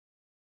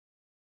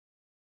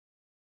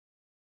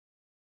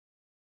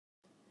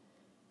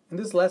In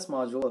this last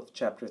module of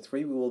Chapter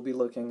 3, we will be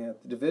looking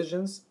at the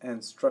divisions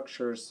and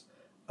structures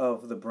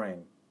of the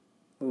brain.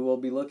 We will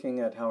be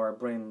looking at how our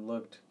brain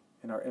looked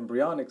in our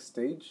embryonic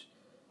stage,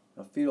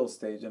 a fetal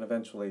stage, and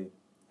eventually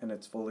in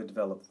its fully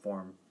developed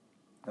form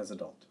as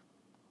adult.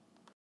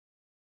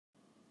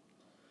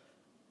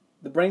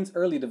 The brain's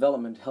early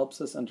development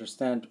helps us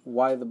understand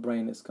why the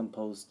brain is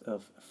composed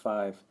of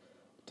 5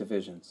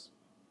 divisions.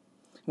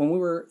 When we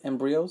were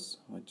embryos,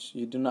 which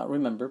you do not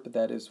remember, but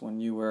that is when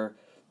you were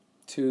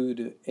 2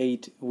 to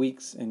 8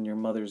 weeks in your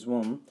mother's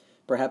womb,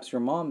 perhaps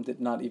your mom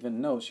did not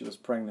even know she was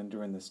pregnant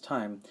during this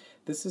time.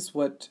 This is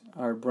what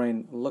our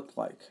brain looked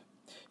like.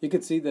 You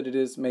could see that it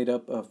is made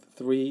up of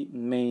 3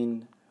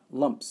 main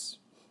lumps.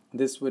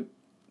 This would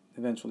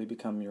eventually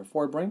become your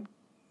forebrain.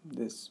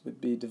 This would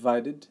be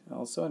divided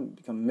also and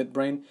become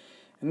midbrain.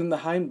 And then the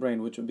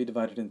hindbrain, which would be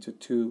divided into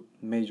 2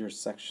 major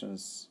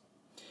sections.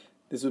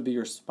 This would be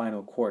your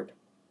spinal cord.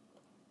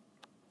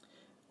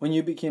 When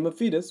you became a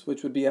fetus,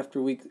 which would be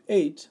after week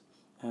 8,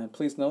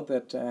 please note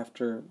that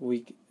after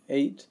week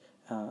 8,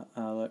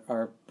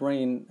 our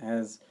brain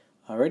has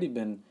already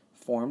been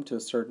formed to a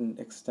certain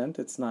extent.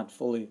 It's not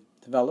fully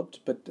developed,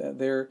 but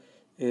there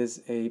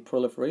is a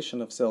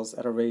proliferation of cells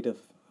at a rate of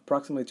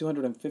approximately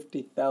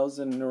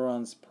 250,000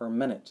 neurons per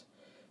minute.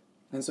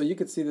 And so you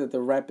could see that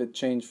the rapid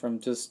change from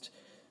just,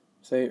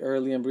 say,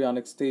 early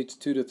embryonic stage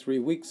 2 to 3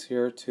 weeks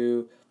here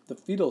to the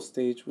fetal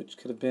stage, which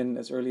could have been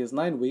as early as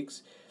 9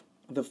 weeks,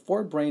 the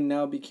forebrain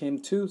now became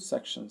 2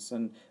 sections,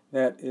 and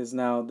that is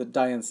now the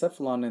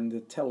diencephalon and the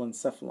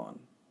telencephalon.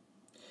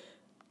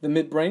 The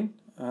midbrain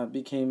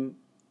became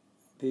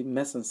the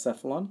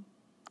mesencephalon,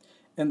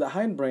 and the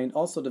hindbrain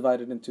also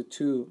divided into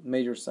 2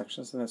 major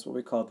sections, and that's what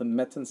we call the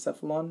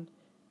metencephalon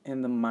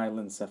and the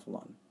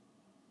myelencephalon.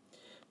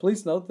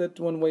 Please note that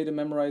one way to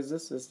memorize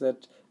this is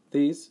that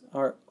these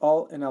are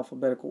all in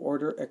alphabetical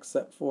order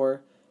except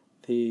for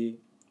the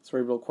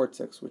cerebral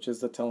cortex, which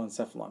is the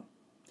telencephalon.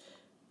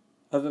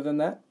 Other than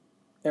that,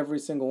 every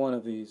single one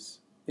of these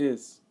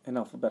is in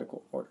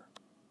alphabetical order.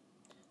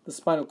 The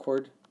spinal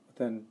cord would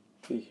then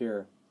be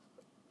here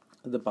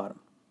at the bottom.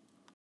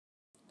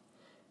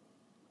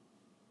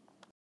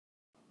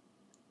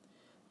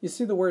 You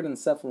see the word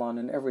encephalon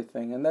in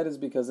everything, and that is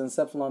because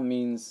encephalon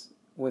means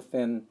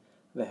within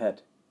the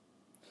head.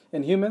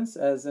 In humans,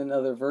 as in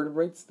other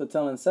vertebrates, the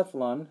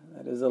telencephalon,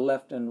 that is the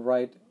left and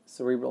right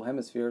cerebral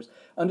hemispheres,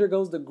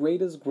 undergoes the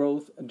greatest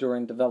growth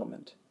during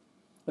development.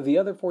 The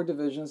other 4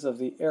 divisions of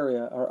the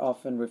area are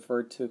often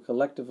referred to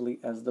collectively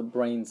as the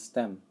brain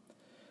stem.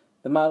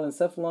 The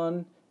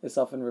myelencephalon is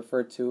often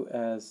referred to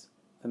as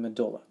the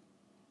medulla.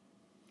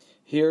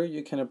 Here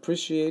you can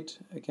appreciate,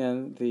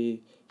 again,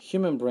 the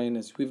human brain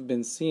as we've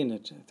been seeing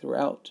it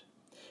throughout.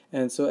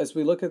 And so as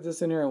we look at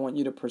this in here, I want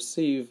you to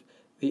perceive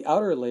the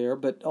outer layer,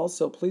 but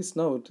also please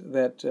note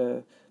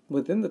that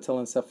within the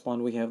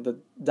telencephalon we have the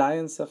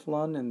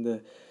diencephalon and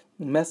the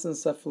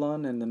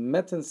mesencephalon and the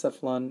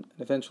metencephalon, and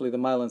eventually the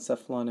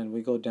myelencephalon, and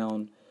we go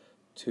down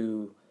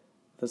to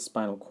the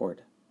spinal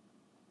cord.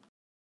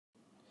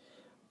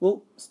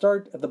 We'll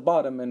start at the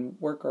bottom and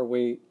work our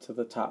way to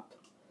the top.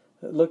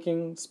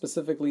 Looking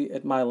specifically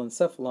at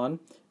myelencephalon,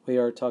 we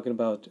are talking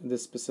about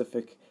this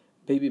specific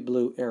baby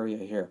blue area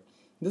here.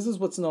 This is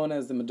what's known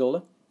as the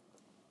medulla,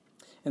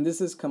 and this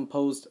is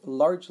composed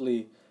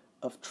largely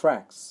of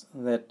tracts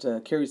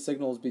that carry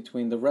signals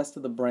between the rest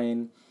of the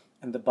brain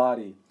and the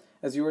body.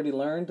 As you already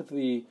learned,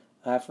 the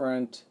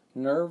afferent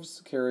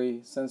nerves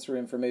carry sensory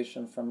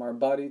information from our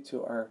body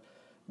to our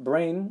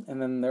brain, and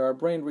then our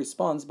brain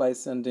responds by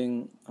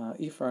sending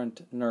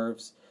efferent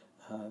nerves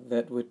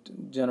that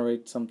would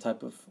generate some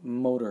type of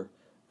motor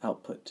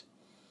output.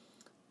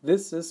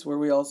 This is where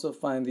we also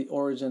find the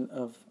origin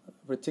of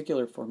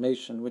reticular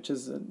formation, which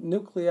is a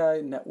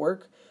nuclei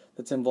network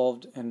that's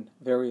involved in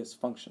various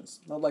functions.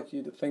 I'd like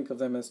you to think of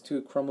them as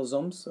 2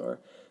 chromosomes or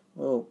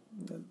little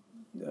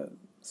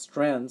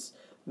strands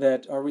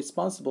that are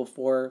responsible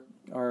for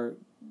our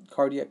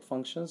cardiac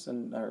functions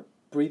and our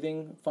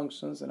breathing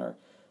functions and our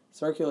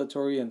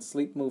circulatory and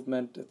sleep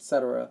movement,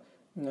 etc.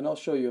 And I'll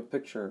show you a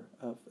picture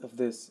of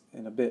this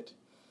in a bit.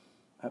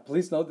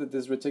 Please note that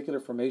this reticular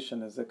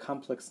formation is a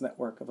complex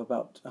network of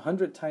about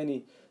 100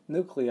 tiny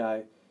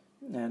nuclei,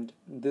 and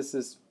this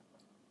is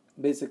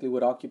basically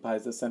what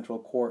occupies the central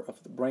core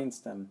of the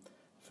brainstem,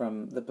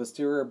 from the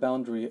posterior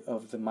boundary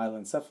of the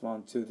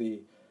myelencephalon to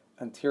the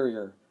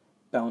anterior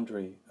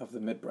boundary of the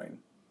midbrain.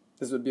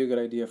 This would be a good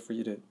idea for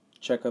you to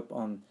check up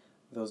on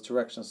those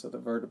directions of the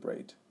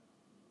vertebrate.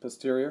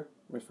 Posterior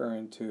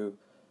referring to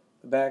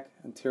the back,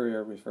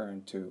 anterior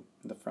referring to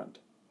the front.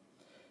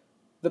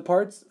 The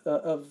parts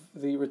of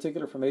the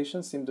reticular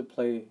formation seem to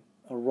play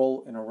a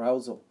role in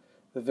arousal.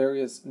 The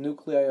various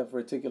nuclei of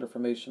reticular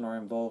formation are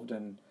involved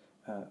in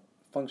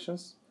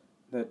functions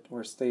that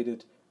were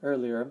stated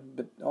earlier,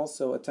 but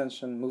also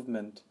attention,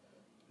 movement,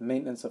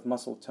 maintenance of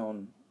muscle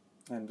tone,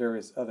 and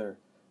various other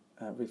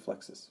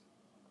reflexes.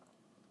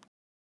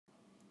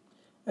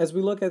 As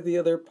we look at the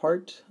other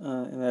part,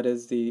 and that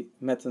is the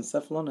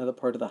metencephalon, another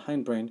part of the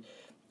hindbrain,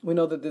 we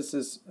know that this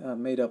is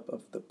made up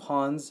of the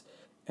pons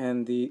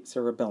and the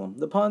cerebellum.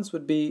 The pons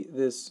would be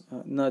this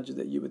nudge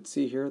that you would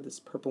see here, this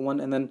purple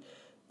one, and then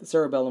the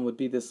cerebellum would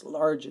be this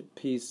large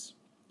piece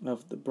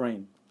of the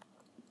brain.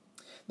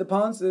 The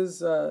pons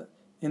is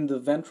in the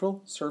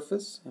ventral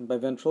surface, and by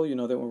ventral, you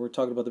know that when we're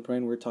talking about the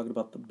brain, we're talking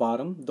about the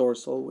bottom.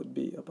 Dorsal would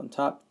be up on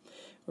top.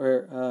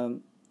 Where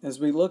as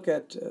we look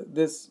at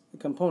this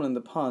component,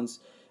 the pons,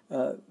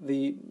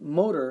 the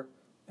motor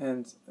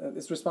and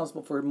is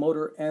responsible for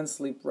motor and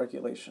sleep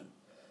regulation.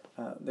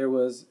 There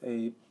was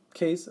a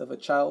case of a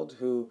child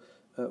who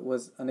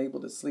was unable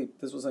to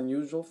sleep. This was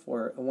unusual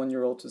for a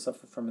 1-year-old to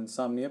suffer from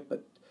insomnia,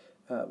 but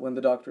when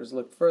the doctors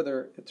looked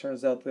further, it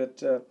turns out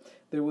that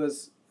there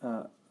was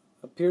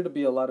appeared to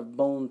be a lot of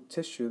bone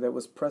tissue that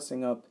was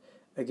pressing up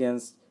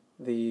against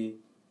the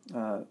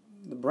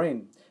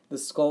brain. The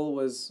skull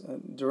was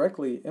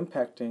directly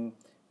impacting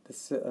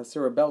the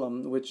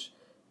cerebellum, which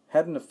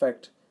had an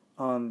effect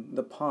on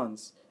the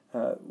pons.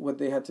 What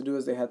they had to do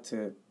is they had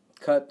to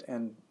cut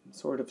and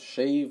sort of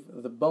shave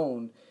the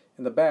bone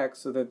in the back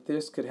so that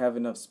this could have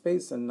enough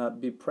space and not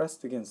be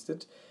pressed against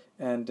it.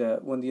 And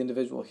when the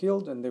individual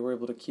healed and they were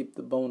able to keep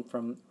the bone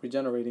from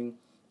regenerating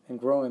and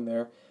growing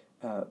there,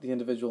 the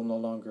individual no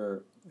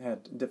longer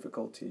had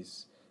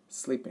difficulties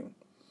sleeping.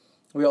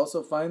 We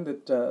also find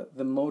that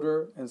the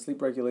motor and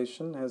sleep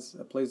regulation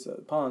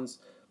pons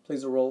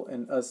plays a role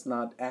in us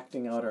not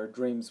acting out our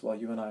dreams while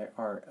you and I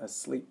are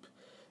asleep.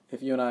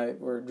 If you and I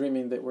were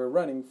dreaming that we're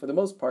running, for the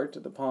most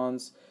part, the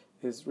pons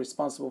is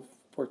responsible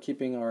for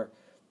keeping our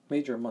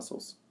major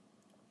muscles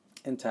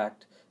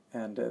intact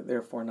and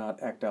therefore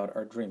not act out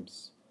our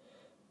dreams.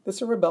 The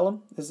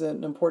cerebellum is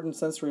an important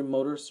sensory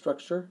motor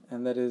structure,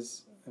 and that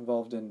is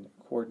involved in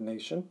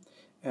coordination.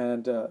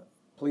 And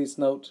please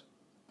note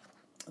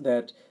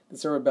that the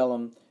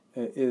cerebellum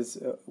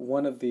is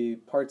one of the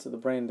parts of the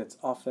brain that's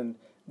often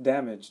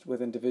damaged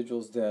with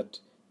individuals that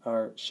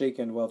are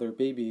shaken while they're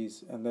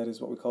babies, and that is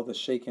what we call the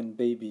shaken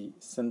baby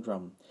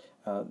syndrome.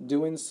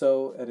 Doing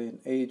so at an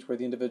age where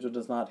the individual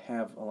does not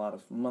have a lot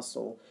of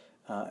muscle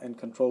and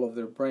control of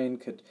their brain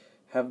could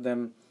have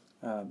them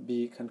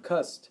be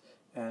concussed,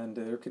 and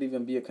there could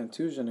even be a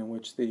contusion in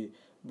which the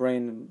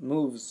brain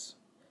moves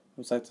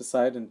from side to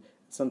side, and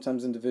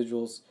sometimes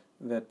individuals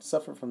that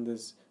suffer from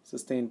this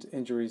sustained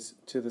injuries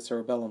to the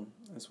cerebellum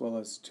as well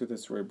as to the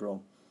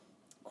cerebral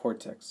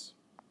cortex.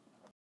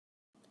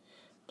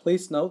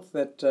 Please note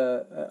that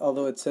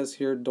although it says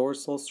here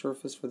dorsal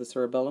surface for the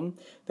cerebellum,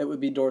 that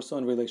would be dorsal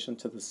in relation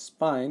to the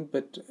spine,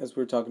 but as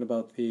we're talking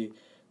about the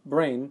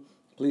brain,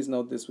 please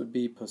note this would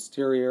be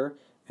posterior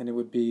and it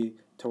would be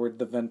toward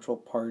the ventral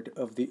part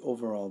of the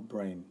overall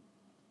brain.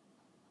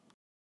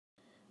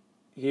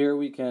 Here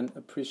we can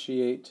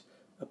appreciate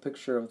a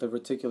picture of the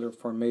reticular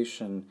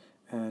formation,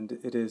 and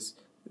it is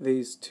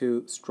these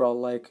two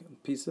straw-like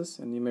pieces,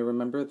 and you may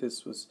remember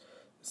this was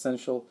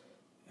essential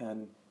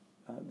in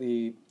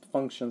the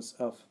functions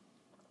of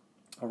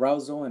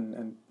arousal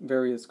and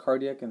various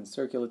cardiac and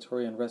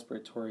circulatory and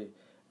respiratory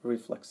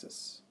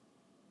reflexes.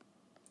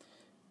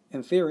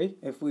 In theory,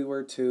 if we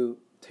were to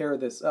tear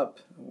this up,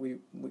 we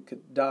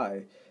could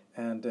die,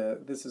 and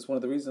this is one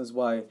of the reasons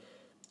why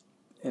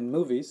in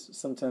movies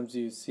sometimes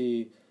you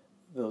see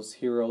those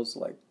heroes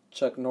like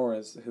Chuck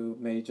Norris who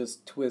may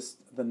just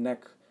twist the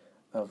neck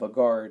of a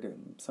guard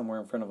somewhere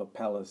in front of a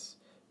palace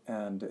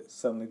and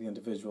suddenly the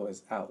individual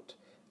is out.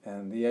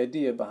 And the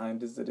idea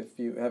behind is that if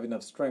you have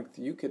enough strength,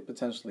 you could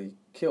potentially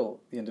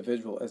kill the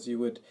individual as you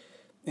would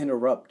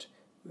interrupt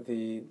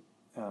the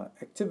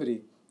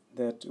activity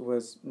that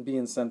was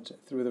being sent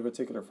through the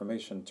reticular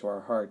formation to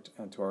our heart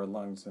and to our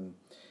lungs and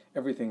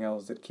everything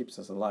else that keeps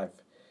us alive.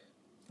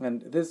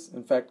 And this,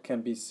 in fact,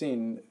 can be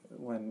seen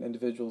when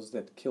individuals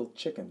that kill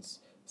chickens.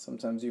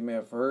 Sometimes you may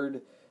have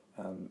heard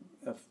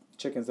of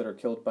chickens that are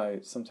killed by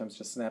sometimes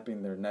just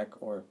snapping their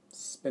neck or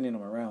spinning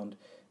them around.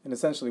 And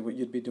essentially what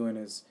you'd be doing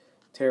is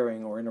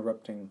tearing or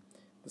interrupting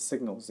the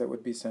signals that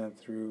would be sent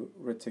through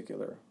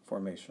reticular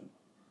formation.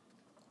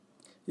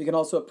 You can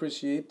also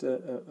appreciate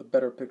a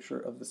better picture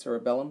of the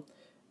cerebellum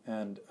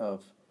and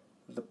of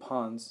the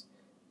pons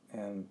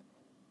and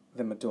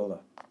the medulla.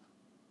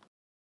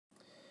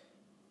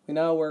 We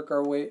now work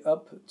our way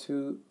up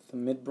to the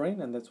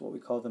midbrain, and that's what we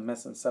call the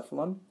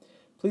mesencephalon.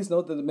 Please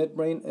note that the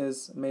midbrain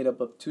is made up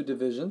of two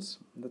divisions,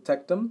 the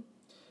tectum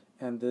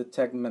and the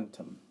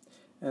tegmentum.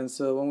 And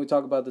so when we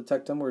talk about the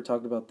tectum, we're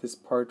talking about this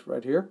part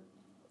right here.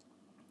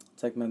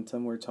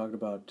 Tegmentum, we're talking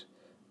about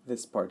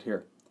this part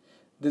here.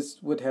 This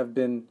would have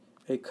been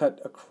a cut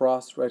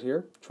across right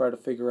here. Try to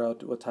figure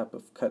out what type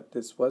of cut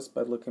this was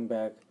by looking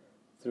back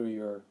through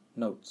your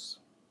notes.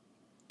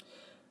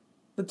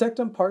 The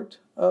tectum part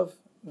of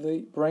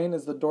the brain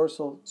is the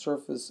dorsal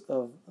surface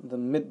of the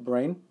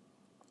midbrain,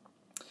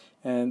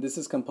 and this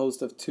is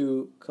composed of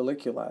two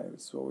colliculi.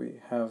 So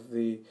we have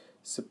the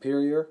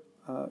superior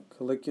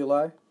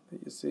colliculi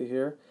that you see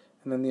here,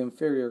 and then the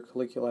inferior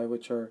colliculi,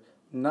 which are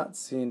not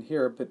seen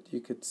here, but you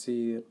could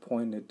see it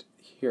pointed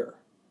here.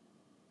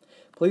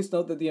 Please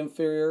note that the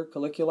inferior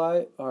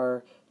colliculi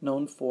are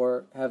known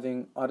for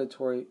having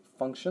auditory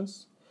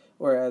functions,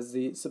 whereas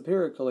the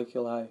superior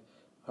colliculi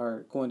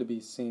are going to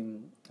be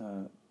seen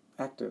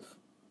active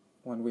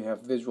when we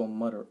have visual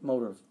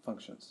motor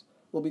functions.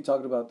 We'll be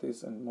talking about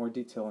this in more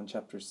detail in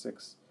chapters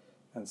 6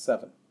 and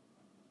 7.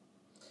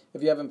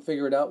 If you haven't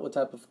figured out what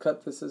type of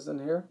cut this is in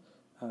here,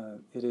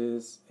 it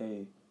is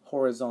a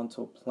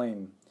horizontal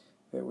plane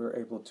that we're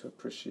able to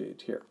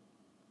appreciate here.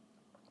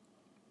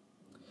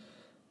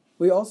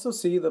 We also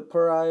see the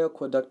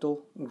periaqueductal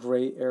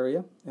gray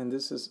area, and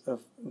this is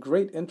of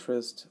great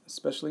interest,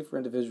 especially for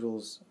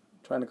individuals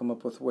trying to come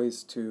up with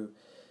ways to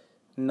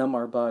numb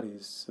our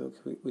bodies so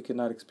we could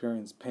not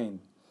experience pain.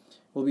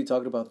 We'll be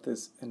talking about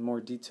this in more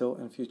detail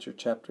in future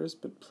chapters,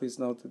 but please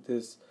note that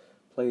this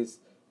plays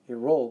a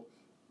role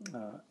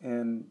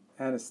in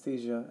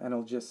anesthesia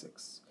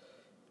analgesics.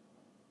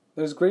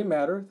 There's gray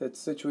matter that's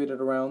situated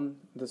around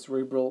the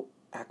cerebral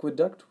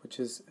aqueduct, which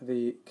is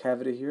the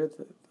cavity here,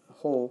 the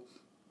hole.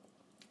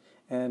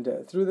 And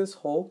through this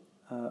hole,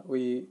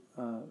 we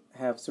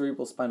have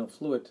cerebral spinal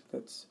fluid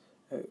that's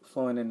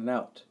flowing in and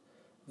out.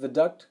 The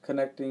duct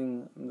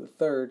connecting the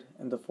third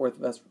and the fourth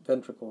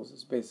ventricles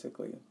is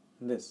basically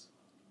this.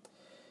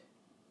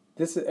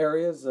 This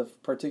area is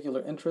of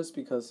particular interest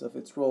because of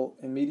its role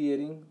in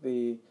mediating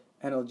the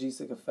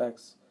analgesic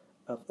effects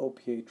of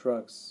opiate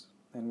drugs,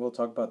 and we'll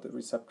talk about the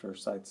receptor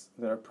sites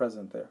that are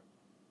present there.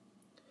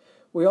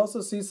 We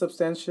also see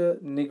substantia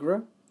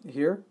nigra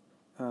here,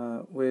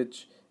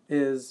 which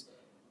is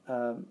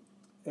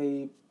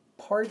a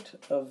part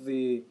of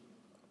the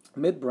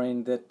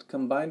midbrain that,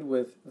 combined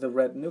with the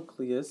red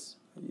nucleus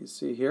you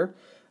see here,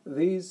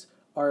 these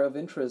are of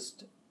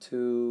interest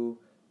to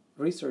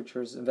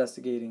researchers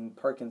investigating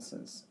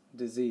Parkinson's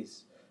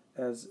disease,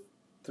 as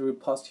through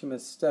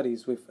posthumous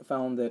studies we've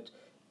found that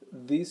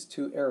these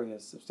two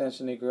areas,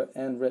 substantia nigra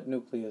and red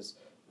nucleus,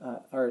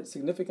 are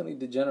significantly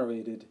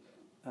degenerated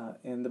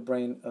in the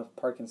brain of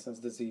Parkinson's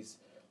disease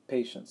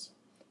patients.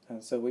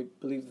 And so we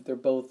believe that they're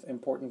both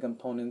important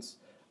components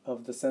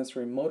of the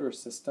sensory motor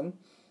system,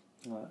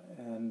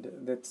 and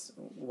that's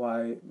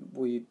why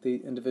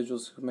the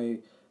individuals who may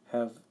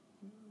have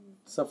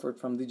suffered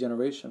from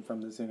degeneration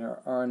from this thing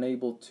are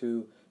unable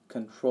to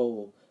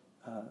control,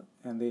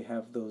 and they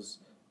have those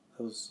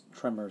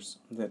tremors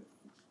that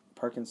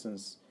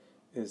Parkinson's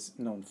is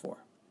known for.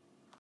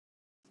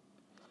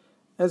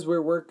 As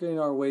we're working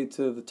our way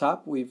to the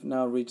top, we've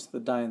now reached the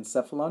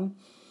diencephalon.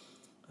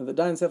 The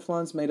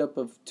diencephalon is made up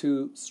of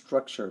two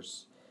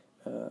structures,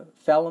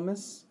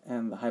 thalamus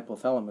and the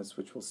hypothalamus,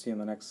 which we'll see in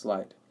the next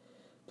slide.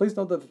 Please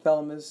note that the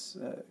thalamus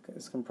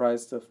is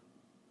comprised of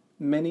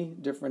many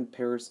different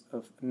pairs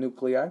of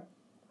nuclei,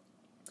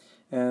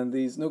 and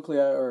these nuclei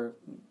are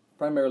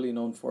primarily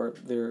known for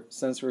their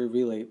sensory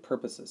relay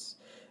purposes.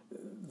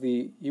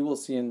 You will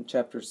see in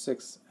chapters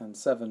 6 and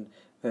 7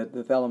 that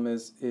the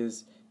thalamus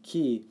is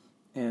key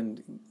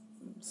in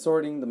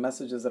sorting the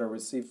messages that are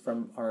received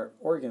from our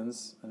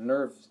organs and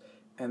nerves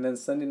and then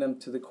sending them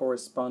to the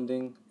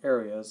corresponding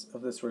areas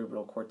of the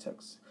cerebral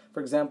cortex.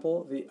 For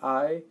example, the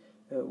eye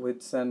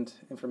would send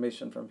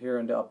information from here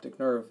in the optic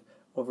nerve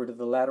over to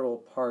the lateral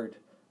part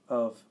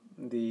of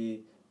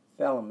the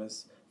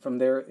thalamus. From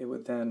there, it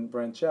would then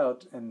branch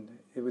out, and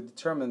it would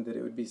determine that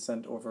it would be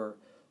sent over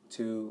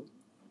to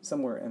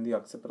somewhere in the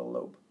occipital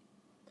lobe.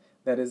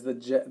 That is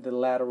the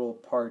lateral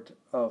part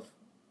of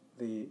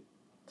the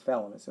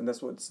thalamus, and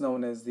that's what's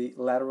known as the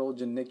lateral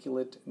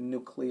geniculate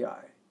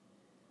nuclei.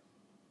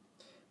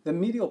 The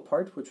medial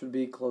part, which would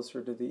be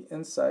closer to the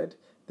inside,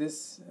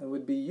 this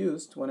would be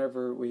used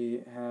whenever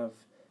we have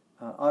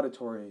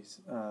auditory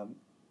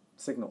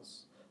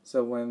signals.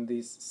 So when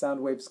these sound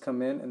waves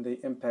come in and they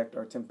impact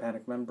our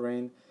tympanic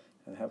membrane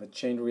and have a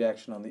chain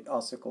reaction on the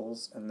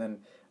ossicles, and then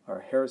our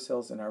hair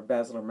cells in our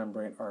basilar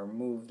membrane are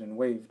moved and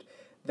waved,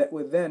 that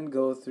would then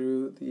go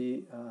through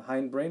the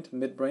hindbrain to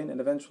midbrain and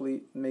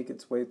eventually make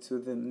its way to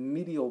the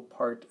medial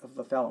part of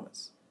the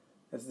thalamus.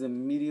 That's the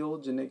medial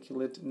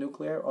geniculate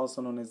nuclei,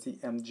 also known as the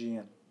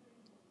MGN.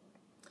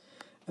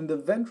 And the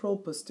ventral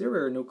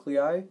posterior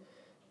nuclei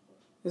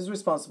is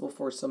responsible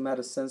for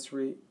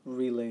somatosensory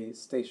relay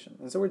station.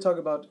 And so we're talking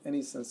about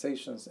any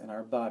sensations in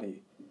our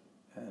body,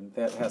 and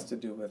that has to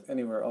do with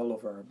anywhere all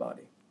over our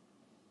body.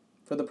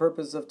 For the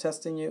purpose of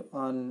testing you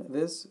on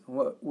this,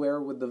 where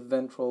would the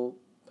ventral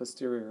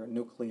posterior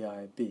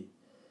nuclei be?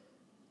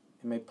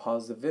 You may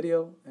pause the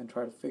video and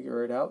try to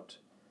figure it out.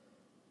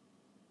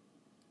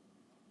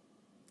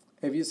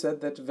 If you said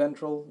that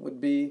ventral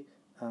would be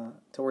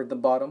toward the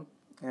bottom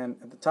and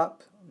at the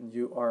top,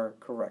 you are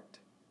correct.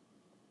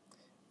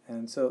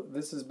 And so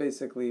this is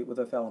basically with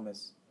the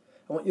thalamus.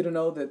 I want you to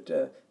know that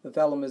the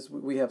thalamus,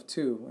 we have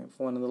two. We have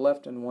one on the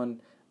left and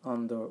one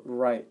on the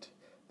right.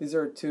 These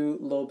are two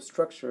lobe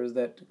structures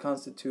that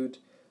constitute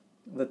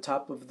the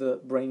top of the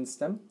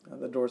brainstem,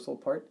 the dorsal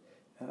part.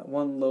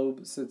 One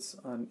lobe sits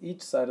on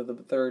each side of the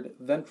third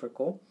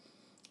ventricle,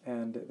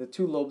 and the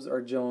two lobes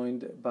are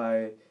joined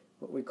by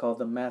what we call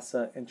the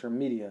massa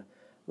intermedia,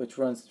 which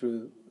runs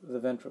through the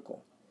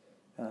ventricle.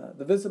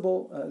 The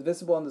visible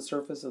on the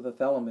surface of the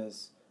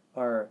thalamus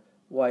are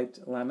white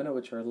lamina,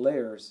 which are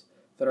layers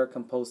that are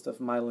composed of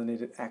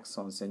myelinated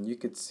axons, and you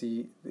could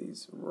see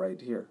these right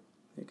here.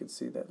 You can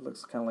see that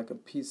looks kind of like a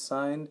peace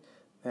sign.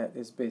 That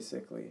is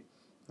basically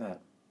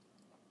that.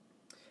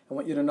 I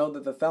want you to know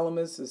that the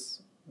thalamus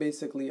is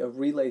basically a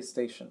relay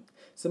station,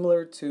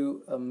 similar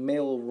to a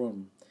mail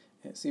room.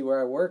 See, where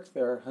I work,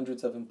 there are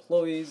hundreds of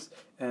employees,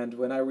 and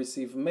when I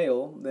receive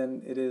mail,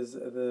 then it is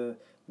the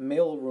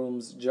mail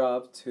room's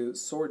job to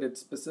sort it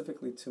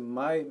specifically to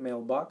my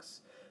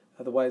mailbox.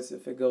 Otherwise,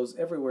 if it goes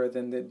everywhere,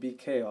 then there'd be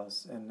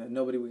chaos, and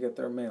nobody would get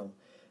their mail.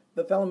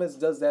 The thalamus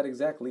does that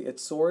exactly. It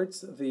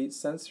sorts the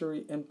sensory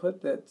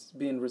input that's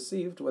being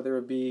received, whether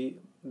it be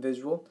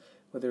visual,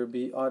 whether it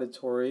be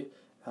auditory,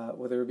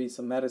 whether it be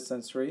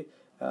somatosensory.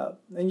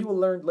 And you will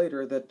learn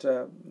later that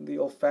the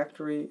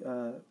olfactory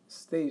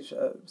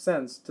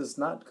sense does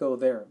not go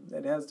there.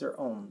 It has their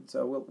own.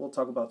 So we'll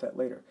talk about that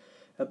later.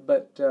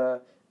 But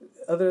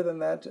other than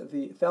that,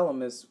 the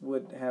thalamus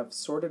would have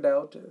sorted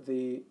out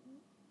the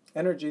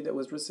energy that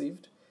was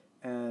received,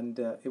 and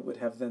it would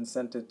have then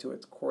sent it to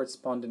its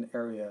corresponding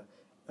area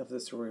of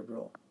the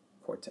cerebral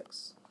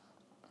cortex.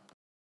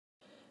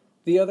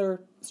 The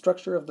other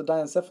structure of the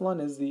diencephalon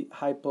is the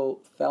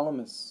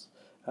hypothalamus.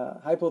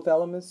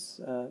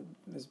 Hypothalamus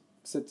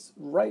sits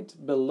right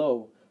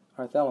below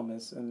our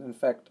thalamus, and in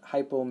fact,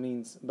 hypo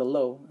means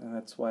below, and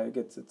that's why it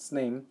gets its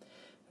name.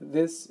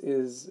 This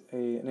is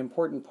an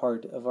important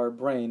part of our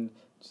brain,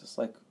 just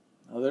like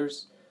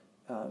others,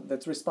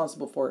 that's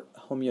responsible for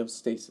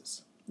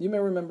homeostasis. You may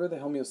remember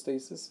that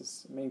homeostasis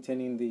is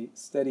maintaining the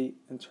steady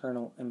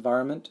internal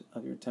environment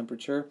of your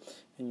temperature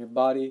in your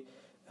body.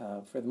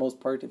 For the most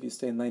part, if you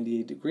stay in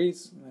 98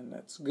 degrees, then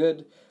that's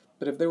good.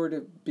 But if there were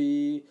to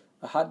be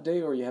a hot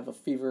day or you have a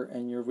fever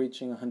and you're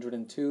reaching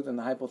 102, then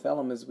the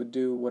hypothalamus would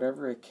do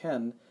whatever it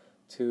can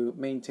to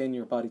maintain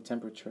your body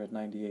temperature at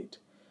 98.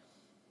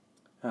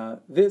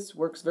 This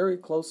works very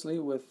closely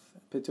with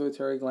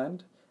pituitary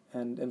gland,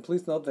 and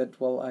please note that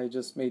while I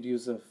just made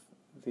use of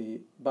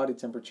the body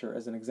temperature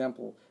as an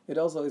example, it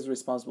also is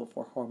responsible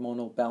for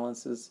hormonal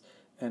balances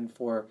and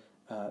for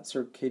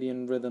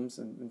circadian rhythms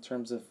in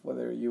terms of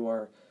whether you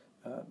are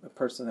a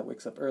person that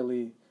wakes up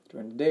early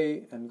during the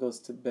day and goes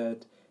to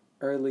bed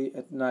early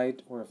at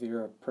night, or if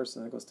you're a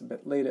person that goes to bed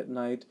late at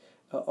night.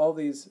 All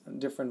these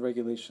different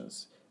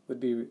regulations would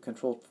be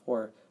controlled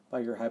for by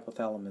your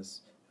hypothalamus.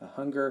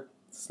 Hunger,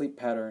 sleep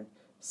pattern,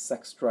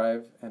 sex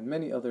drive, and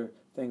many other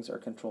things are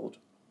controlled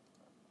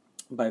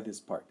by this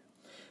part.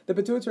 The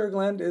pituitary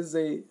gland is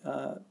a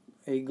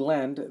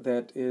gland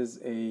that is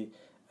a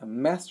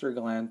master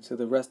gland to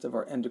the rest of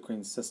our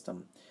endocrine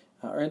system.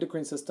 Our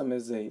endocrine system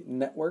is a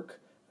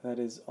network that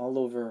is all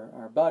over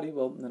our body,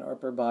 well, in our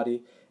upper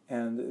body,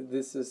 and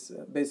this is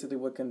basically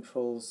what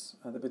controls,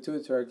 the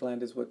pituitary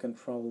gland is what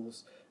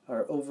controls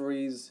our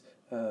ovaries,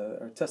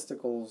 our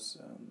testicles,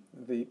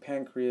 the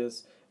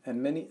pancreas,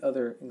 and many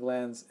other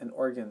glands and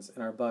organs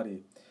in our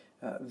body.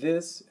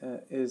 This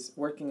is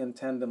working in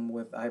tandem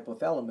with the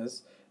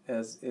hypothalamus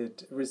as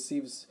it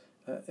receives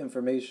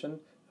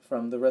information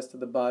from the rest of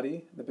the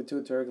body. The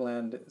pituitary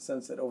gland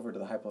sends it over to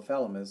the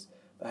hypothalamus.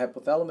 The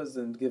hypothalamus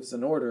then gives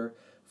an order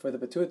for the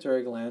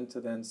pituitary gland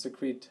to then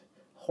secrete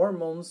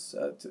hormones,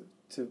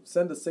 to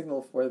send a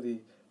signal for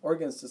the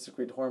organs to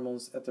secrete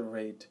hormones at the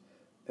rate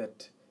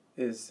that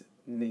is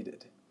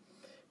needed.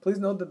 Please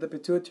note that the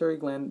pituitary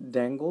gland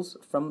dangles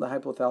from the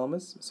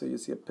hypothalamus, so you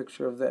see a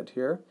picture of that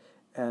here,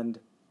 and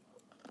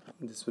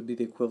this would be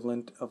the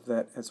equivalent of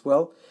that as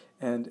well,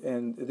 and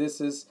this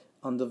is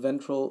on the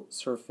ventral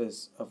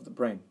surface of the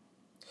brain.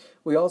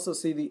 We also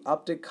see the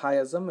optic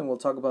chiasm, and we'll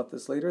talk about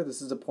this later.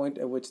 This is the point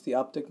at which the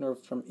optic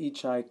nerves from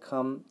each eye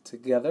come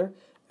together,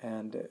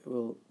 and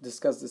we'll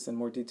discuss this in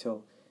more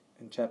detail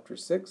in Chapter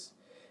 6.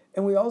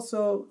 And we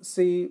also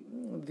see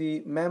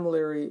the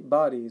mammillary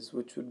bodies,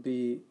 which would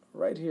be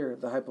right here,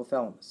 the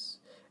hypothalamus.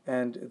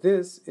 And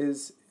this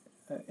is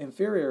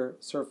inferior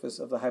surface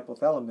of the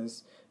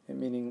hypothalamus,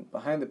 meaning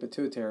behind the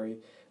pituitary.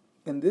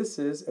 And this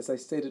is, as I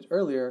stated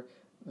earlier,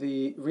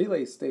 the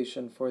relay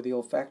station for the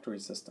olfactory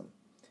system.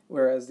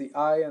 Whereas the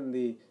eye and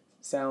the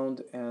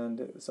sound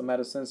and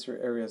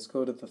somatosensory areas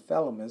go to the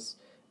thalamus,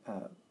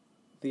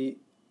 the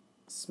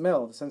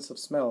smell, the sense of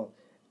smell,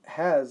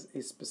 has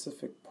a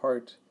specific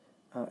part,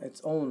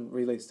 its own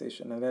relay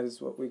station, and that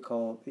is what we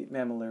call the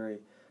mammillary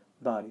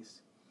bodies.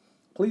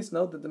 Please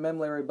note that the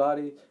mammillary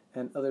body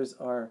and others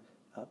are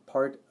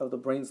part of the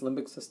brain's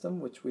limbic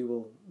system, which we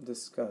will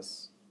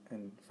discuss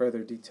in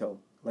further detail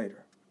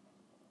later.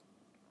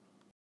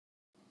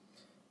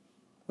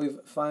 We've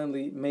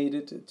finally made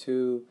it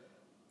to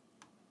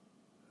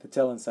the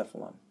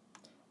telencephalon,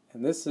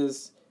 and this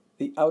is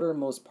the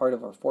outermost part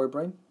of our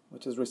forebrain,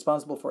 which is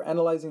responsible for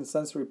analyzing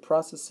sensory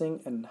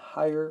processing and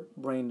higher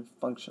brain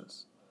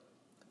functions.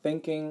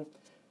 Thinking,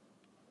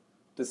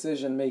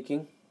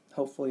 decision-making,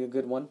 hopefully a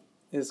good one,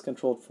 is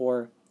controlled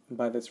for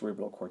by the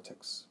cerebral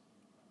cortex.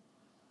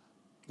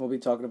 We'll be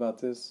talking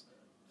about this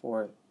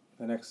for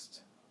the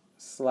next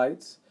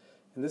slides,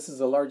 and this is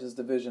the largest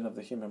division of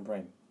the human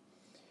brain.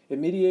 It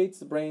mediates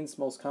the brain's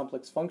most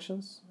complex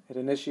functions. It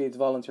initiates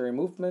voluntary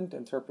movement,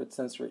 interprets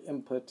sensory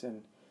input,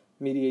 and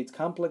mediates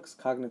complex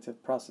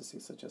cognitive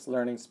processes such as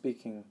learning,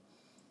 speaking,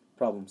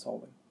 problem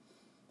solving.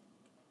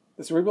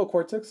 The cerebral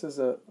cortex is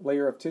a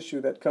layer of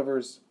tissue that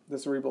covers the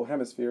cerebral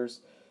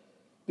hemispheres.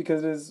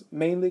 Because it is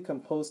mainly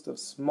composed of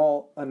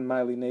small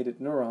unmyelinated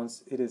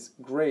neurons, it is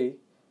gray,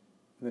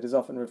 and it is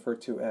often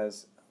referred to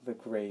as the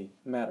gray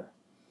matter.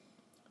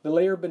 The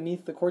layer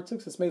beneath the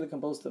cortex is mainly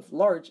composed of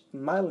large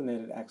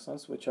myelinated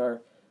axons, which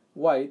are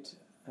white,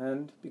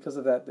 and because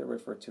of that, they're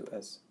referred to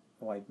as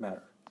white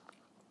matter.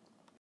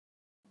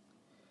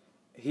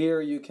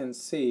 Here you can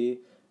see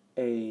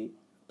a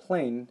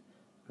plane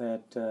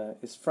that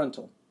is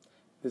frontal.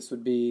 This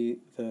would be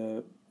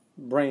the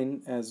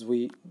brain as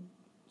we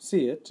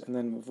see it, and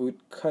then if we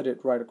cut it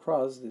right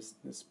across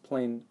this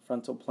plane,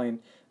 frontal plane,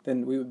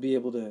 then we would be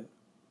able to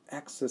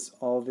access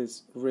all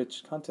this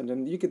rich content.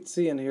 And you could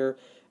see in here,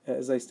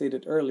 as I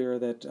stated earlier,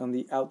 that on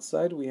the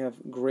outside we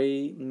have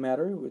gray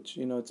matter, which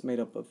it's made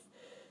up of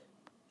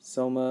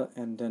soma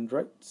and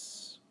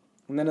dendrites.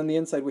 And then on the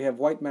inside we have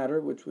white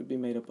matter, which would be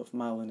made up of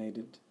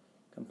myelinated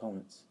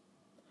components.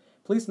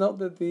 Please note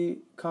that the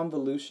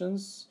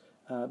convolutions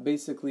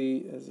basically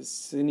is a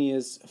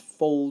sinuous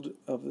fold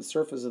of the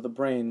surface of the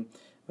brain.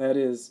 That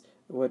is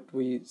what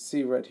we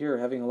see right here,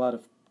 having a lot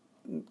of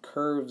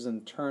curves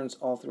and turns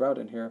all throughout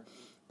in here.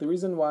 The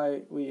reason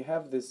why we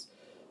have this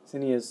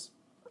sinuous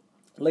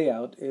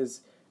layout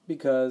is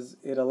because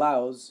it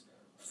allows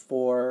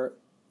for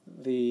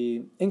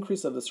the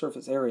increase of the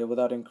surface area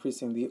without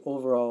increasing the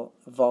overall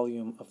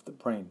volume of the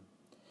brain.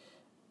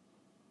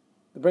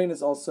 The brain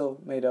is also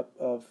made up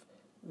of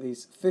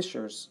these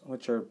fissures,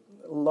 which are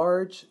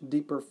large,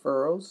 deeper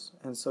furrows,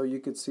 and so you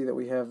could see that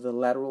we have the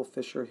lateral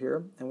fissure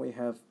here, and we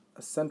have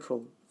a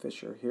central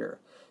fissure here.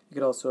 You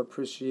could also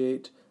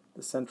appreciate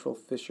the central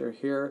fissure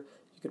here.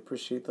 You could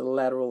appreciate the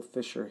lateral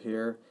fissure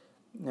here,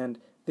 and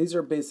these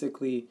are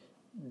basically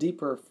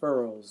deeper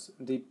furrows,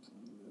 deep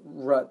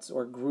ruts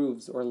or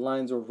grooves or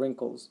lines or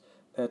wrinkles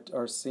that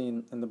are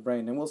seen in the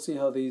brain. And we'll see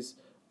how these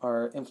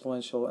are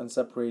influential in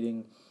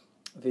separating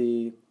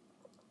the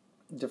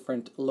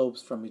different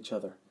lobes from each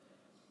other.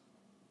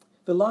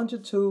 The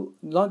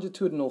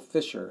longitudinal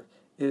fissure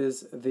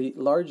is the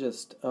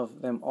largest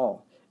of them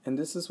all, and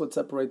this is what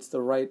separates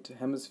the right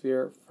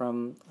hemisphere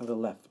from the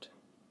left.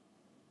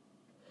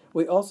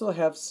 We also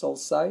have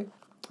sulci.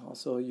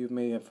 Also, you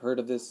may have heard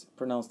of this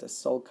pronounced as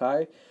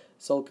sulci.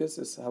 Sulcus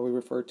is how we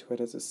refer to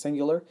it as a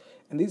singular.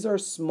 And these are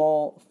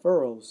small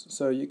furrows.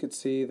 So you could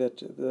see that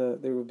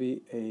there will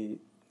be a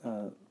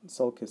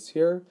sulcus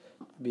here,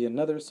 be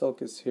another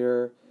sulcus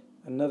here,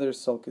 another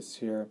sulcus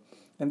here.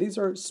 And these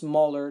are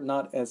smaller,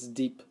 not as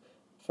deep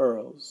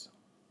furrows.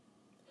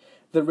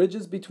 The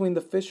ridges between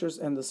the fissures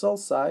and the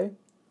sulci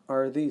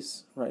are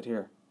these right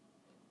here.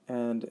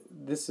 And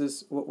this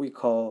is what we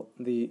call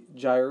the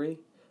gyri,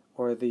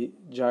 or the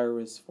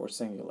gyrus for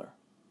singular.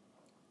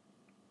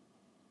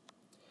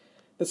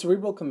 The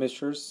cerebral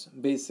commissures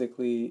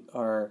basically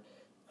are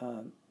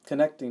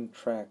connecting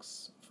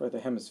tracks for the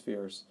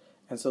hemispheres.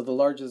 And so the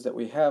largest that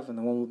we have, and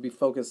the one we'll be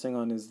focusing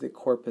on, is the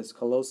corpus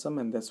callosum,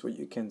 and that's what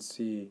you can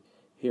see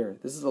here.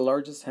 This is the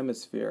largest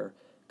hemisphere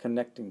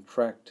connecting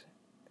tract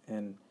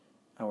in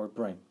our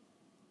brain.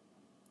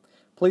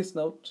 Please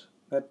note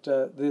that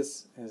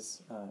this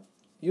is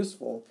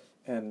useful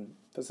in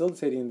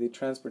facilitating the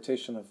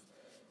transportation of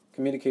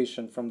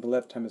communication from the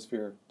left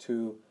hemisphere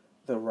to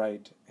the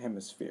right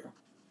hemisphere.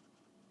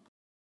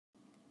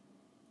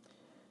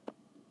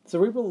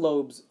 Cerebral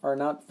lobes are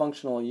not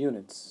functional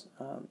units,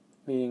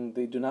 meaning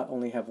they do not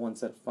only have one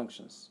set of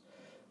functions.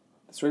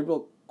 The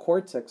cerebral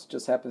cortex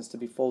just happens to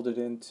be folded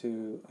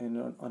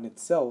on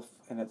itself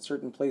and at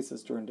certain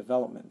places during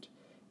development.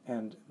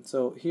 And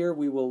so here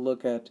we will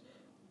look at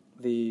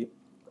the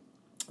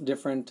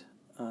different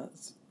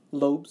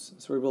lobes,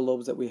 cerebral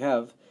lobes that we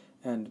have.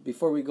 And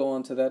before we go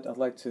on to that, I'd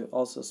like to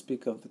also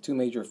speak of the two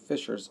major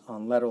fissures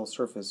on lateral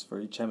surface for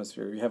each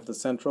hemisphere. We have the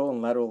central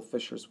and lateral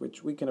fissures,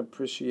 which we can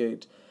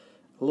appreciate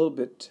a little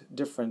bit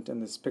different in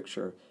this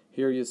picture.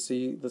 Here you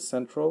see the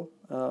central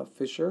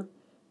fissure,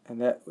 and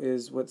that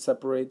is what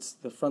separates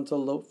the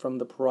frontal lobe from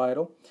the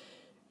parietal.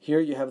 Here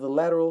you have the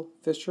lateral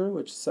fissure,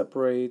 which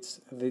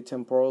separates the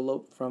temporal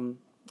lobe from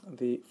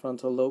the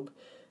frontal lobe.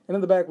 And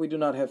in the back we do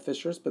not have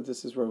fissures, but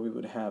this is where we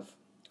would have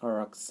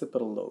our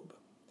occipital lobe.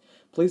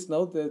 Please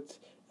note that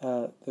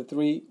the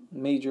three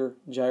major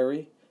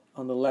gyri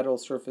on the lateral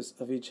surface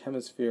of each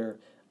hemisphere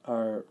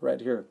are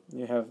right here.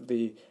 You have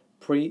the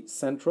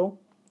precentral.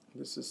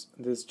 This is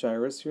this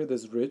gyrus here,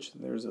 this ridge.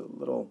 There's a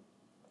little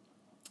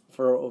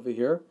furrow over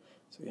here.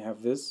 So you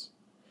have this.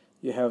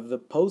 You have the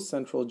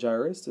postcentral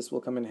gyrus. This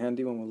will come in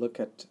handy when we look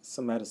at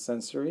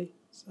somatosensory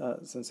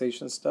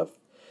sensation stuff.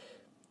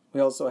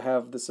 We also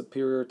have the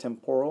superior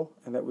temporal,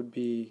 and that would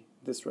be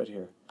this right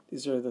here.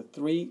 These are the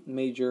three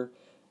major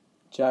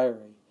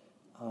gyri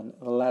on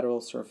the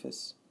lateral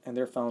surface, and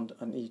they're found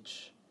on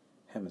each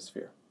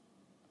hemisphere.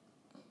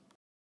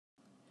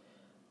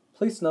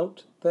 Please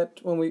note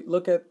that when we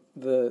look at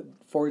the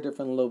four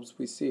different lobes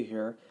we see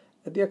here,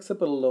 at the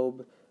occipital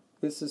lobe,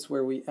 this is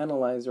where we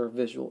analyze our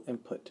visual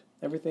input.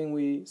 Everything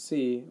we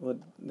see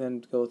would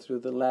then go through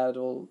the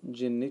lateral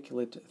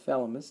geniculate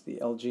thalamus, the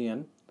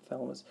LGN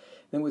hypothalamus.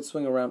 Then we'd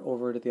swing around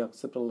over to the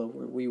occipital lobe,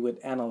 where we would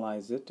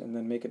analyze it and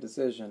then make a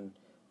decision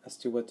as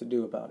to what to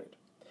do about it.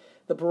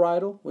 The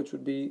parietal, which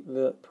would be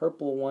the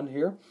purple one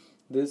here,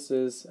 this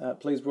is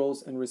plays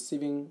roles in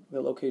receiving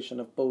the location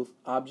of both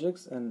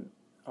objects and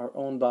our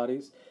own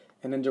bodies,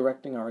 and in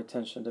directing our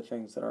attention to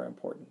things that are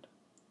important.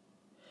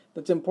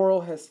 The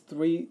temporal has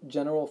three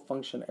general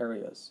function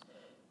areas.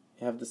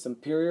 You have the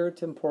superior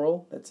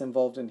temporal, that's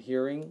involved in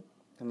hearing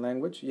and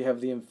language. You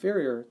have the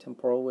inferior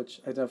temporal,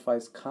 which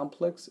identifies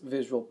complex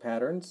visual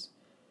patterns.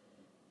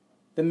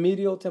 The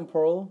medial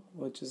temporal,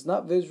 which is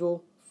not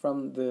visual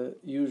from the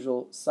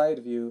usual side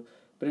view,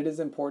 but it is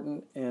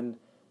important in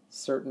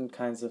certain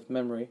kinds of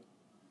memory.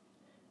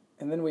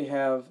 And then we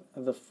have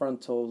the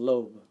frontal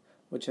lobe,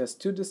 which has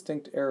two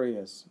distinct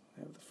areas.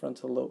 We have the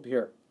frontal lobe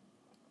here.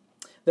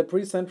 The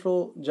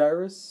precentral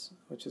gyrus,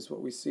 which is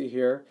what we see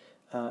here,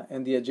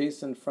 and the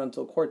adjacent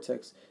frontal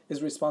cortex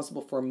is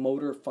responsible for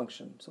motor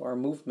function, so our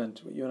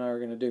movement, what you and I are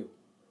going to do.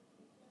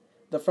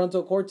 The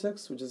frontal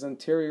cortex, which is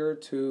anterior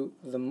to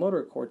the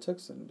motor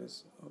cortex, and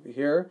this over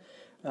here,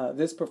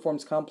 this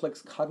performs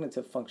complex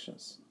cognitive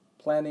functions,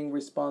 planning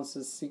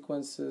responses,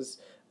 sequences,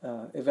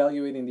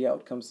 evaluating the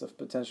outcomes of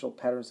potential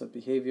patterns of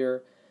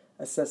behavior,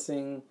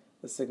 assessing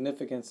the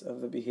significance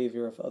of the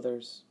behavior of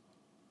others.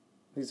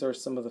 These are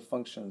some of the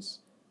functions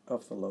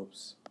of the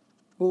lobes.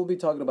 We'll be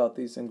talking about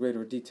these in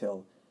greater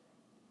detail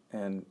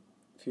in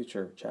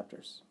future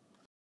chapters.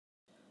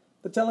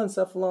 The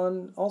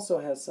telencephalon also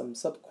has some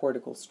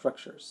subcortical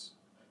structures,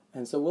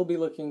 and so we'll be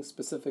looking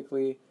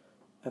specifically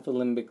at the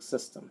limbic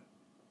system.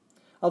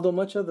 Although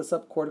much of the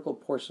subcortical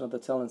portion of the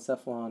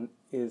telencephalon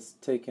is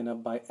taken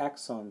up by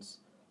axons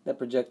that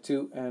project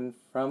to and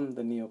from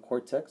the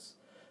neocortex,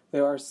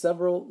 there are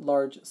several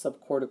large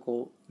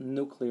subcortical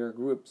nuclear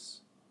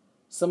groups.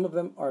 Some of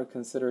them are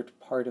considered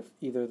part of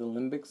either the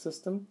limbic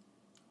system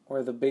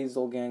or the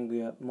basal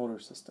ganglia motor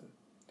system.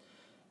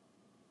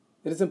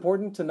 It is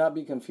important to not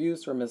be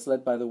confused or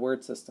misled by the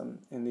word system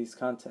in these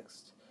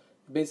contexts.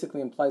 It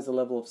basically implies a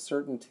level of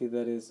certainty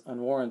that is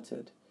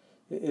unwarranted.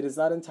 It is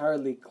not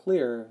entirely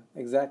clear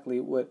exactly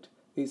what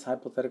these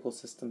hypothetical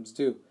systems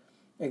do,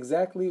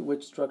 exactly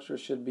which structure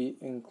should be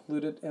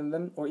included in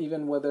them, or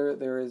even whether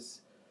there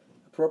is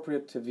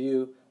appropriate to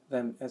view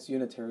them as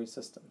unitary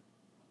system.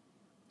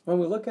 When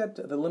we look at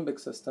the limbic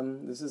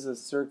system, this is a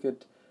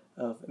circuit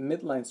of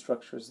midline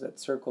structures that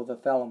circle the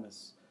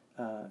thalamus,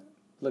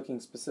 looking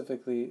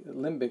specifically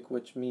limbic,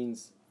 which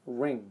means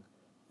ring.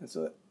 And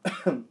so,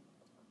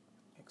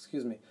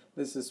 excuse me,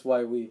 this is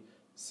why we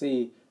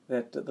see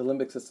that the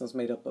limbic system is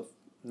made up of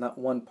not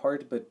one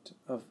part, but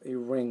of a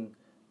ring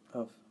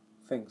of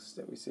things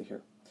that we see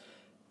here.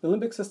 The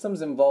limbic system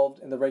is involved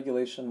in the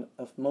regulation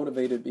of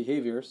motivated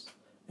behaviors,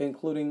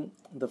 including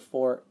the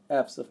 4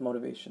 F's of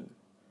motivation: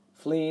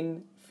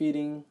 fleeing,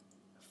 feeding,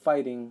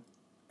 fighting,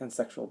 and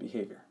sexual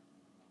behavior.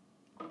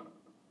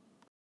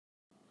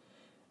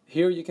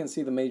 Here you can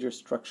see the major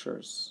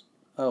structures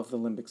of the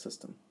limbic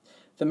system.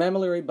 The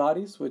mammillary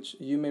bodies, which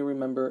you may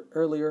remember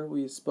earlier,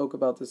 we spoke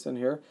about this in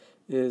here,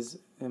 is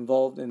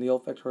involved in the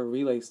olfactory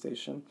relay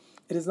station.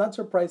 It is not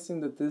surprising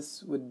that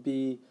this would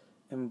be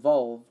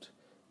involved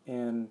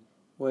in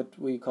what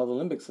we call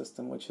the limbic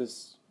system, which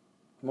is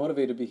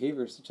motivated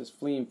behaviors such as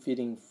fleeing,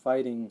 feeding,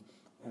 fighting,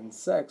 and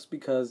sex,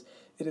 because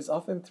it is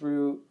often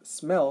through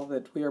smell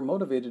that we are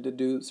motivated to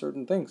do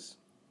certain things,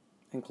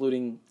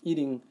 including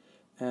eating,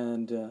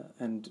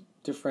 and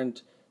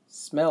different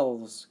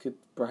smells could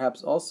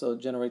perhaps also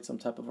generate some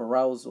type of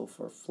arousal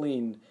for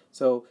fleeing.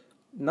 So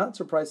not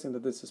surprising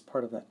that this is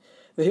part of that.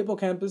 The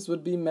hippocampus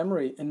would be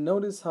memory, and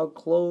notice how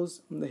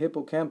close the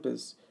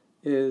hippocampus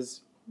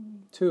is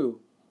to,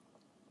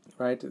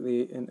 right,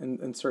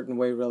 in certain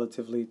way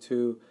relatively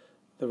to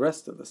the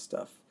rest of the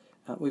stuff.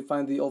 We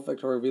find the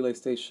olfactory relay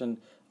station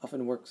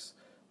often works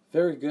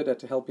very good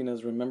at helping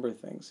us remember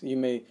things. You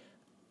may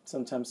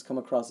sometimes come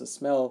across a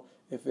smell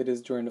if it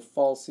is during the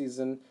fall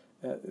season.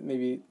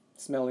 Maybe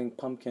smelling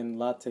pumpkin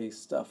latte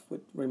stuff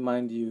would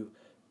remind you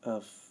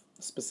of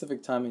a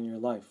specific time in your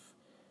life.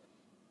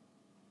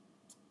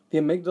 The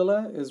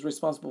amygdala is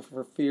responsible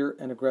for fear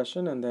and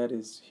aggression, and that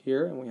is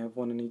here, and we have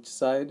one on each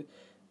side.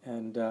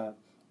 And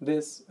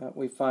this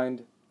we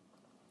find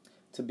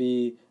to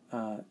be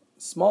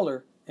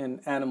smaller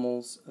in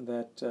animals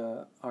that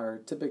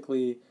are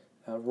typically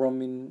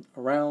roaming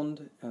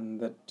around and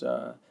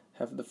that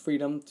have the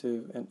freedom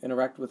to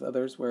interact with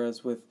others,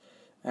 whereas with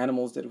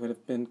animals that would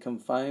have been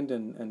confined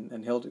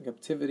and held in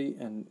captivity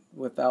and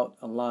without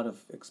a lot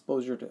of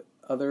exposure to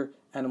other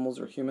animals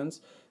or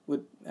humans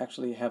would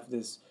actually have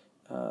this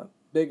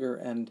bigger,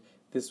 and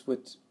this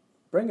would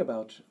bring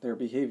about their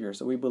behavior.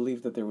 So we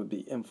believe that there would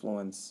be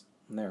influence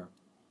there.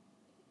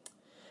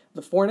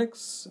 The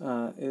fornix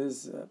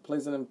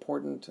plays an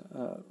important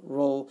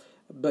role,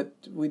 but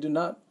we do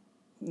not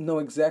know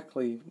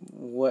exactly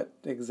what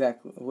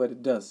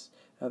it does,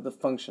 the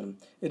function.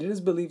 It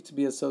is believed to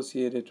be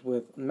associated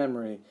with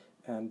memory,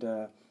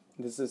 and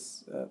this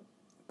is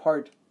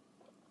part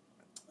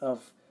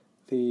of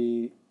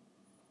the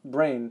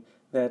brain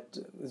that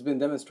has been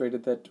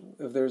demonstrated that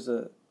if there's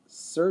a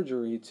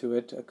surgery to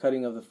it, a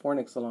cutting of the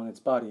fornix along its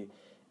body,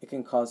 it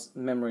can cause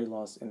memory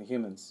loss in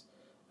humans.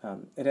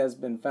 It has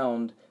been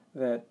found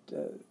that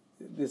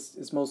this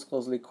is most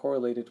closely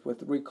correlated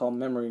with recall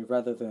memory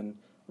rather than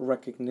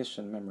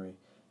recognition memory.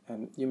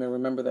 And you may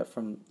remember that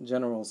from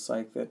general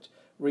psych that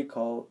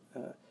recall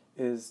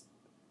is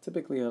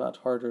typically a lot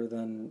harder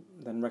than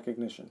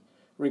recognition.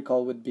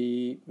 Recall would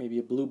be maybe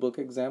a blue book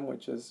exam,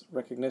 which is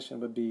recognition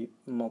would be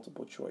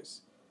multiple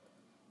choice.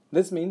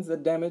 This means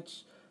that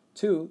damage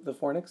to the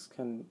fornix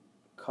can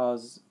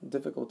cause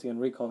difficulty in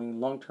recalling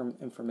long-term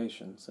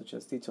information, such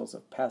as details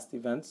of past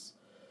events,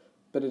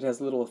 but it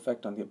has little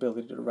effect on the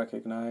ability to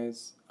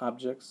recognize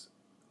objects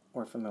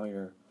or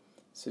familiar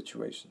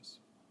situations.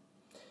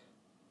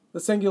 The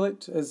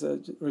cingulate is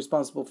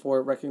responsible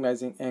for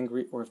recognizing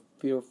angry or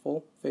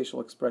fearful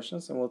facial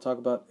expressions, and we'll talk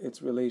about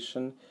its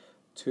relation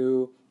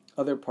to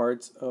other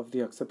parts of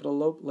the occipital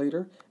lobe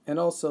later, and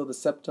also the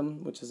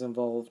septum, which is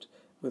involved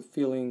with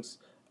feelings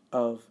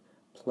of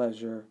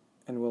pleasure,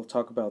 and we'll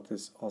talk about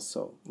this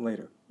also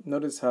later.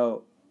 Notice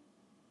how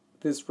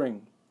this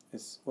ring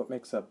is what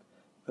makes up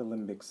the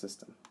limbic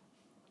system.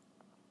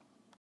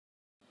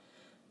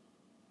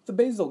 The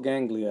basal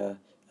ganglia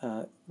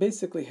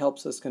basically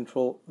helps us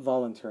control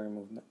voluntary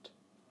movement.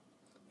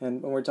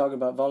 And when we're talking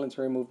about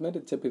voluntary movement,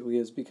 it typically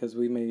is because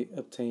we may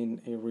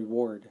obtain a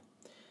reward.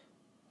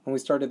 When we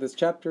started this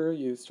chapter,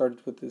 you started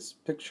with this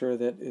picture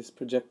that is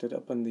projected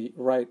up in the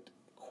right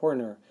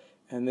corner,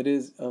 and it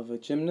is of a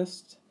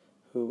gymnast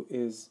who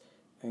is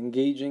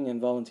engaging in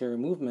voluntary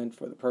movement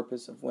for the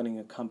purpose of winning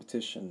a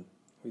competition,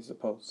 we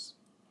suppose.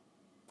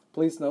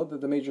 Please note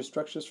that the major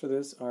structures for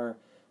this are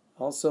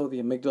also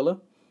the amygdala,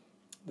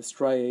 the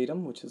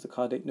striatum, which is the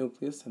caudate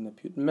nucleus, and the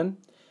putamen,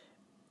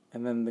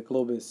 and then the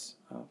globus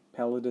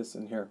pallidus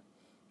in here.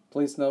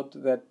 Please note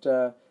that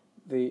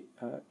the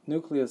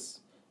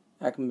nucleus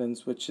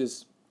accumbens, which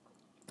is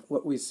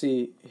what we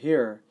see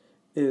here,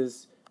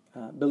 is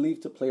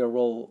believed to play a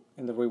role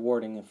in the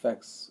rewarding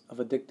effects of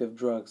addictive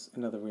drugs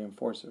and other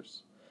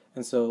reinforcers.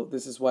 And so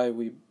this is why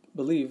we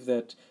believe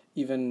that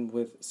even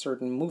with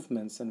certain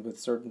movements and with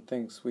certain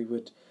things, we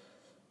would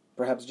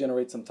perhaps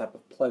generate some type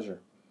of pleasure.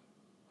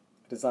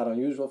 It is not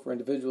unusual for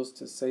individuals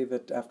to say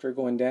that after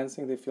going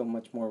dancing, they feel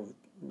much more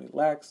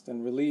relaxed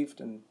and relieved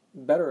and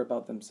better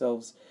about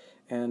themselves,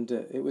 and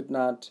it would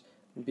not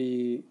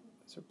be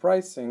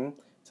surprising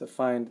to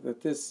find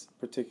that this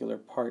particular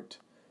part,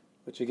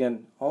 which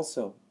again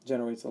also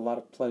generates a lot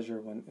of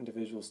pleasure when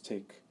individuals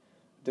take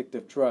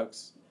addictive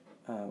drugs,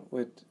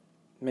 would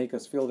make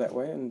us feel that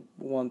way and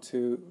want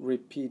to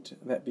repeat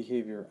that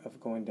behavior of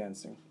going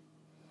dancing.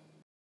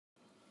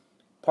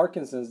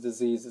 Parkinson's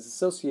disease is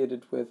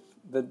associated with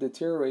the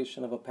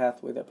deterioration of a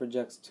pathway that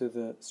projects to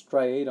the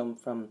striatum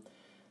from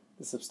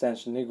the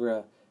substantia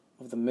nigra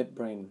of the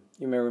midbrain.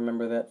 You may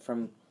remember that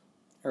from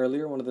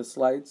earlier, one of the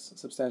slides.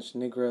 Substantia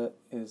nigra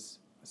is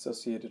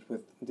associated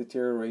with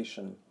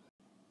deterioration,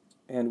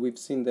 and we've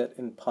seen that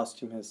in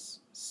posthumous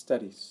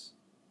studies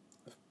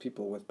of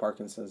people with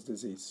Parkinson's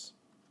disease.